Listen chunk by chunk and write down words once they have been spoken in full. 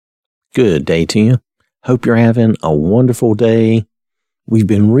Good day to you. Hope you're having a wonderful day. We've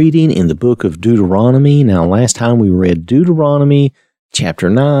been reading in the book of Deuteronomy. Now, last time we read Deuteronomy chapter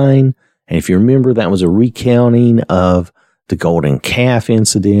 9. And if you remember, that was a recounting of the golden calf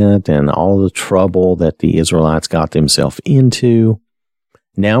incident and all the trouble that the Israelites got themselves into.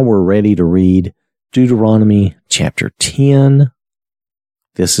 Now we're ready to read Deuteronomy chapter 10.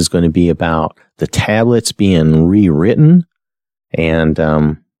 This is going to be about the tablets being rewritten. And,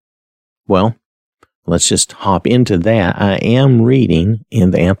 let's just hop into that. I am reading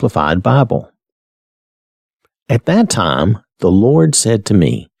in the Amplified Bible. At that time, the Lord said to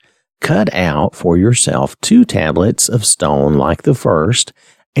me, "Cut out for yourself 2 tablets of stone like the first,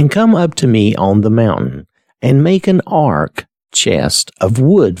 and come up to me on the mountain, and make an ark chest of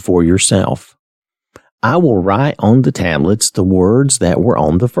wood for yourself. I will write on the tablets the words that were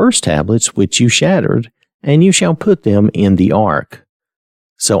on the first tablets which you shattered, and you shall put them in the ark."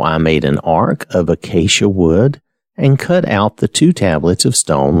 So I made an ark of acacia wood, and cut out the 2 tablets of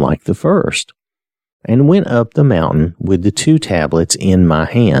stone like the first, and went up the mountain with the 2 tablets in my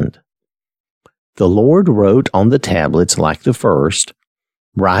hand. The Lord wrote on the tablets like the first,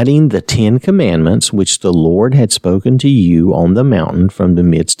 writing the 10 commandments which the Lord had spoken to you on the mountain from the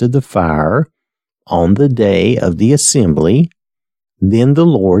midst of the fire, on the day of the assembly. Then the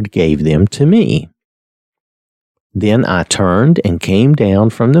Lord gave them to me. Then I turned and came down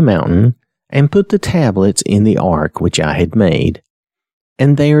from the mountain, and put the tablets in the ark which I had made.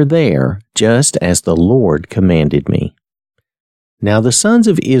 And they are there, just as the Lord commanded me. Now the sons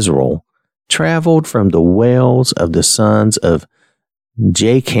of Israel traveled from the wells of the sons of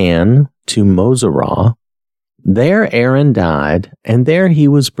Jachan to Mosera. There Aaron died, and there he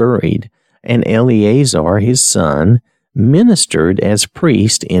was buried, and Eleazar his son ministered as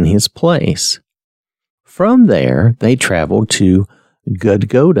priest in his place. From there they traveled to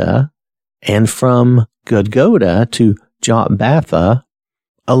Gudgoda, and from Gudgoda to Jotbatha,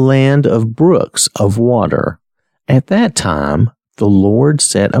 a land of brooks of water. At that time the Lord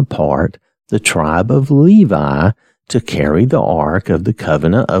set apart the tribe of Levi to carry the ark of the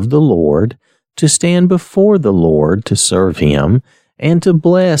covenant of the Lord, to stand before the Lord to serve him, and to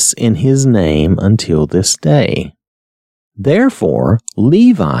bless in his name until this day. Therefore,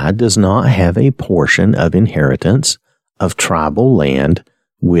 Levi does not have a portion of inheritance of tribal land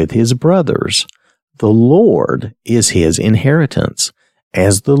with his brothers. The Lord is his inheritance,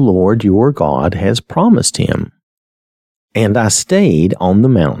 as the Lord your God has promised him. And I stayed on the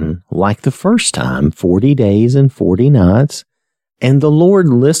mountain like the first time 40 days and 40 nights, and the Lord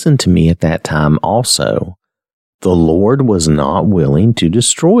listened to me at that time also. The Lord was not willing to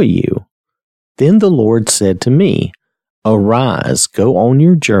destroy you. Then the Lord said to me, "Arise, go on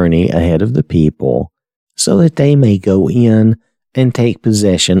your journey ahead of the people, so that they may go in and take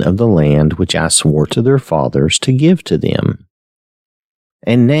possession of the land which I swore to their fathers to give to them.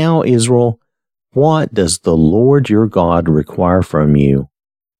 And now, Israel, what does the Lord your God require from you,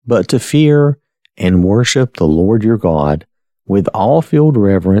 but to fear and worship the Lord your God with all-filled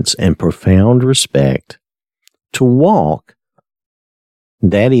reverence and profound respect, to walk,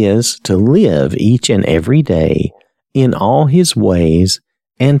 that is, to live each and every day in all his ways,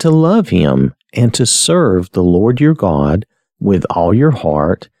 and to love him, and to serve the Lord your God with all your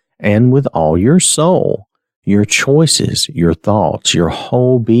heart and with all your soul, your choices, your thoughts, your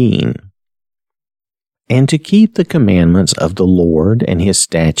whole being, and to keep the commandments of the Lord and his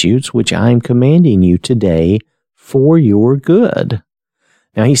statutes, which I am commanding you today for your good."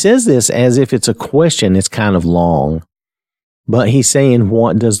 Now he says this as if it's a question. It's kind of long. But he's saying,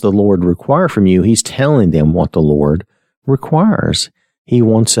 what does the Lord require from you? He's telling them what the Lord requires. He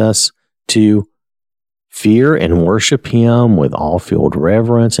wants us to fear and worship him with all-filled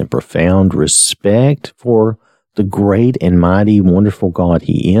reverence and profound respect for the great and mighty, wonderful God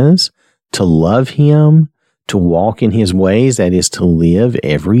he is, to love him, to walk in his ways, that is, to live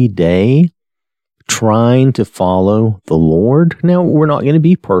every day trying to follow the Lord. Now, we're not going to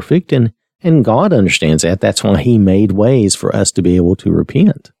be perfect, and God understands that. That's why he made ways for us to be able to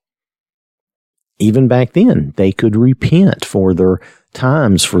repent. Even back then, they could repent for their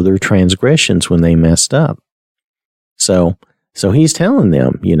times, for their transgressions when they messed up. So he's telling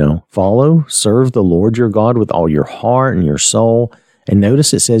them, follow, serve the Lord your God with all your heart and your soul. And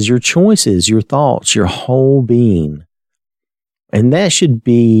notice it says your choices, your thoughts, your whole being. And that should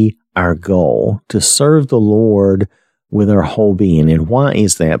be our goal, to serve the Lord with our whole being. And why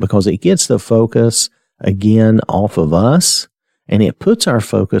is that? Because it gets the focus again off of us, and it puts our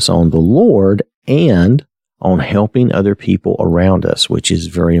focus on the Lord and on helping other people around us, which is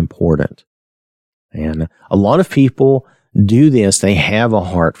very important. And a lot of people do this. They have a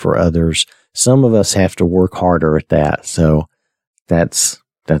heart for others. Some of us have to work harder at that. So that's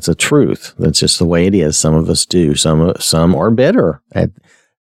a truth. That's just the way it is. Some of us do. Some are better at.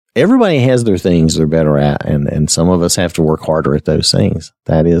 Everybody has their things they're better at, and some of us have to work harder at those things.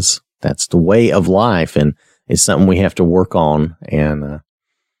 That's the way of life, and it's something we have to work on and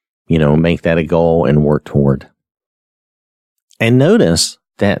make that a goal and work toward. And notice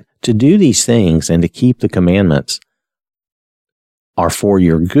that to do these things and to keep the commandments are for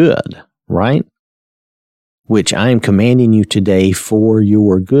your good, right? Which I am commanding you today for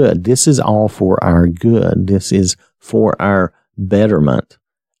your good. This is all for our good. This is for our betterment.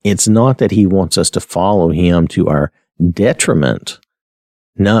 It's not that he wants us to follow him to our detriment.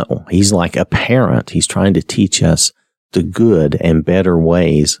 No, he's like a parent. He's trying to teach us the good and better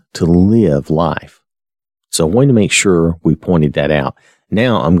ways to live life. So I wanted to make sure we pointed that out.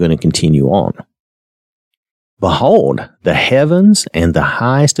 Now I'm going to continue on. Behold, the heavens and the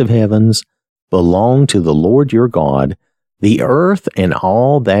highest of heavens belong to the Lord your God, the earth and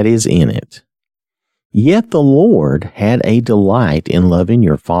all that is in it. Yet the Lord had a delight in loving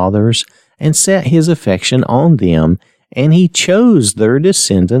your fathers and set his affection on them, and he chose their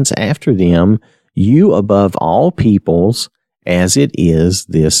descendants after them, you above all peoples, as it is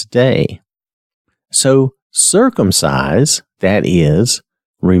this day. So circumcise, that is,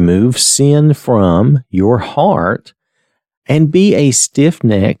 remove sin from your heart, and be a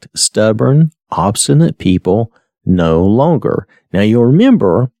stiff-necked, stubborn, obstinate people no longer. Now you'll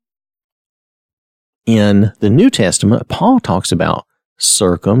remember, in the New Testament, Paul talks about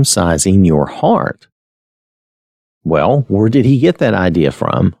circumcising your heart. Well, where did he get that idea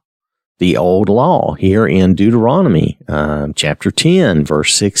from? The old law here in Deuteronomy, chapter 10,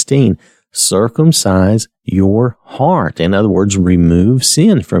 verse 16. Circumcise your heart. In other words, remove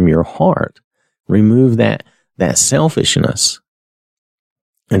sin from your heart. Remove that selfishness.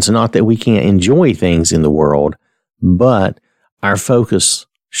 It's not that we can't enjoy things in the world, but our focus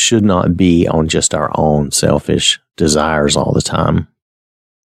should not be on just our own selfish desires all the time.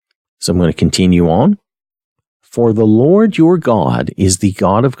 So I'm going to continue on. For the Lord your God is the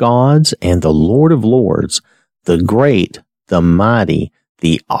God of gods and the Lord of lords, the great, the mighty,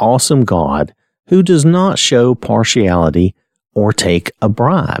 the awesome God, who does not show partiality or take a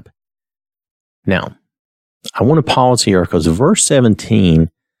bribe. Now, I want to pause here because verse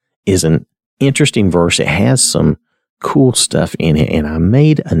 17 is an interesting verse. It has some cool stuff in it, and I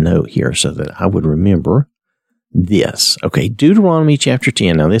made a note here so that I would remember this. Okay, Deuteronomy chapter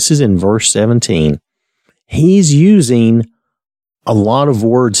 10. Now, this is in verse 17. He's using a lot of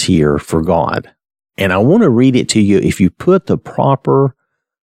words here for God, and I want to read it to you. If you put the proper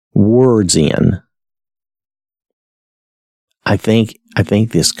words in, I think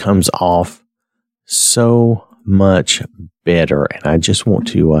this comes off so much better, and I just want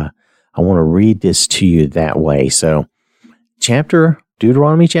to I want to read this to you that way. So,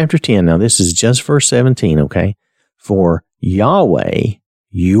 Deuteronomy chapter 10. Now, this is just verse 17, okay? For Yahweh,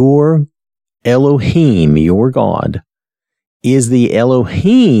 your Elohim, your God, is the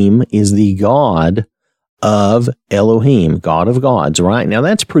God of Elohim, God of gods, right? Now,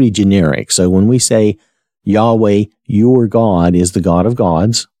 that's pretty generic. So when we say Yahweh, your God, is the God of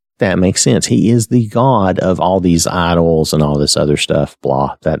gods, that makes sense. He is the God of all these idols and all this other stuff,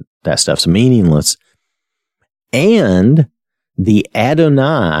 blah. That stuff's meaningless. And the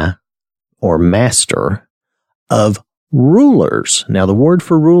Adonai, or master, of rulers. Now, the word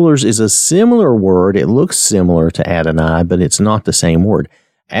for rulers is a similar word. It looks similar to Adonai, but it's not the same word.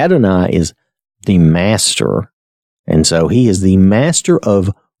 Adonai is the master, and so he is the master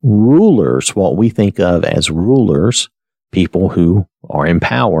of rulers, what we think of as rulers, people who are in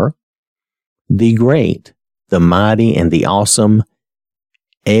power. The great, the mighty, and the awesome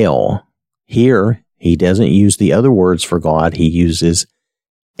El. Here, he doesn't use the other words for God. He uses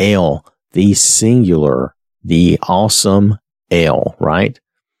El, the singular, the awesome El, right?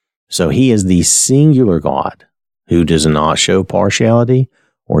 So he is the singular God who does not show partiality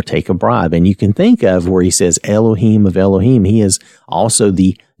or take a bribe. And you can think of where he says Elohim of Elohim, he is also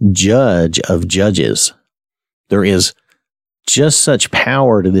the judge of judges. There is just such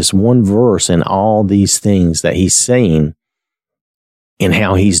power to this one verse and all these things that he's saying and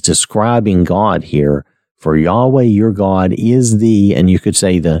how he's describing God here. For Yahweh, your God, is and you could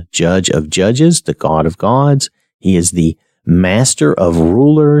say the judge of judges, the God of gods. He is the master of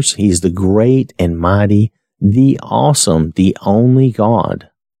rulers. He's the great and mighty, the awesome, the only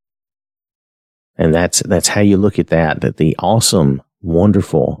God. And that's how you look at that the awesome,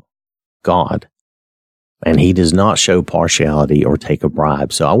 wonderful God And he does not show partiality or take a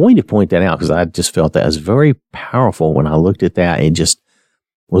bribe. So I wanted to point that out because I just felt that was very powerful when I looked at that. It just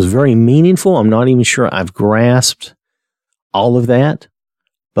was very meaningful. I'm not even sure I've grasped all of that,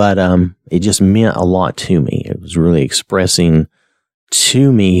 but it just meant a lot to me. It was really expressing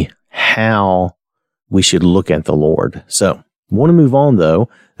to me how we should look at the Lord. So I want to move on, though,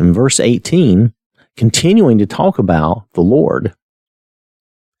 in verse 18, continuing to talk about the Lord.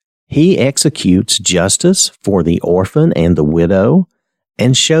 He executes justice for the orphan and the widow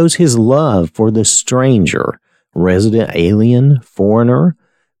and shows his love for the stranger, resident alien, foreigner,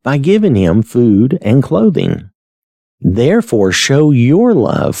 by giving him food and clothing. Therefore, show your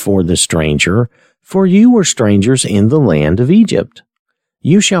love for the stranger, for you were strangers in the land of Egypt.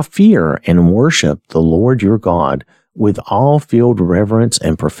 You shall fear and worship the Lord your God with all filled reverence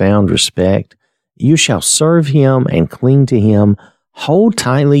and profound respect. You shall serve him and cling to him. Hold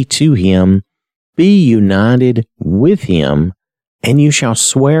tightly to him, be united with him, and you shall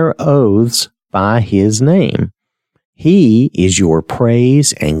swear oaths by his name. He is your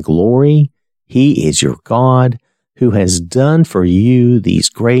praise and glory. He is your God, who has done for you these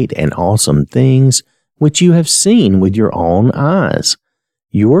great and awesome things, which you have seen with your own eyes.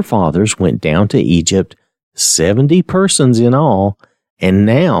 Your fathers went down to Egypt, 70 persons in all, and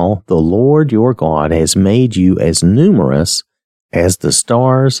now the Lord your God has made you as numerous as the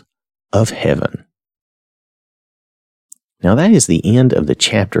stars of heaven. Now that is the end of the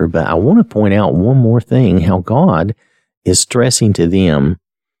chapter, but I want to point out one more thing, how God is stressing to them,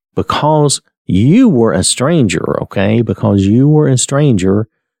 because you were a stranger, okay? Because you were a stranger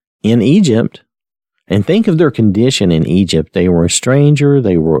in Egypt. And think of their condition in Egypt. They were a stranger,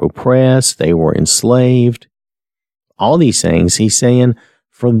 they were oppressed, they were enslaved. All these things, he's saying,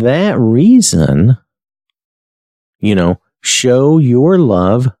 for that reason, show your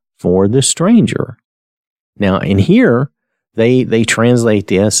love for the stranger. Now, in here, they translate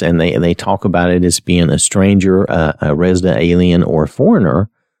this and they talk about it as being a stranger, a resident alien, or a foreigner.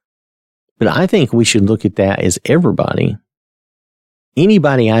 But I think we should look at that as everybody.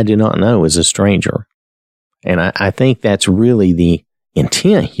 Anybody I do not know is a stranger. And I think that's really the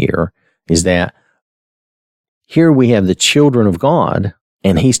intent here, is that here we have the children of God,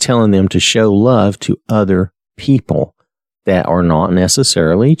 and he's telling them to show love to other people that are not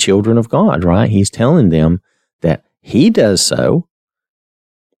necessarily children of God, right? He's telling them that he does so.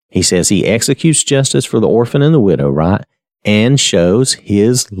 He says he executes justice for the orphan and the widow, right? And shows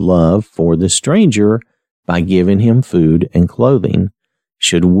his love for the stranger by giving him food and clothing.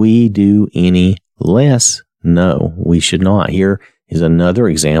 Should we do any less? No, we should not. Here is another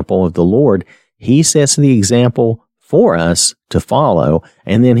example of the Lord. He sets the example for us to follow,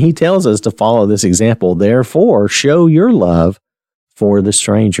 and then he tells us to follow this example. Therefore, show your love for the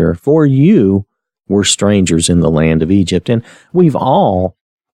stranger, for you were strangers in the land of Egypt. And we've all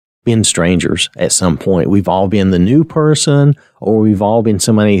been strangers at some point. We've all been the new person, or we've all been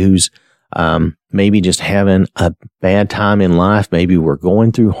somebody who's maybe just having a bad time in life. Maybe we're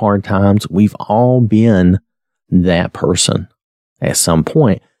going through hard times. We've all been that person at some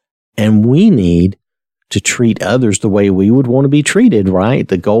point. And we need to treat others the way we would want to be treated, right?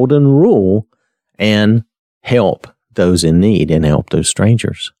 The golden rule, and help those in need and help those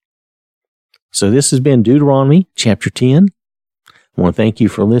strangers. So this has been Deuteronomy chapter 10. I want to thank you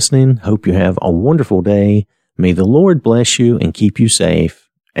for listening. Hope you have a wonderful day. May the Lord bless you and keep you safe.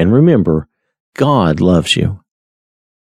 And remember, God loves you.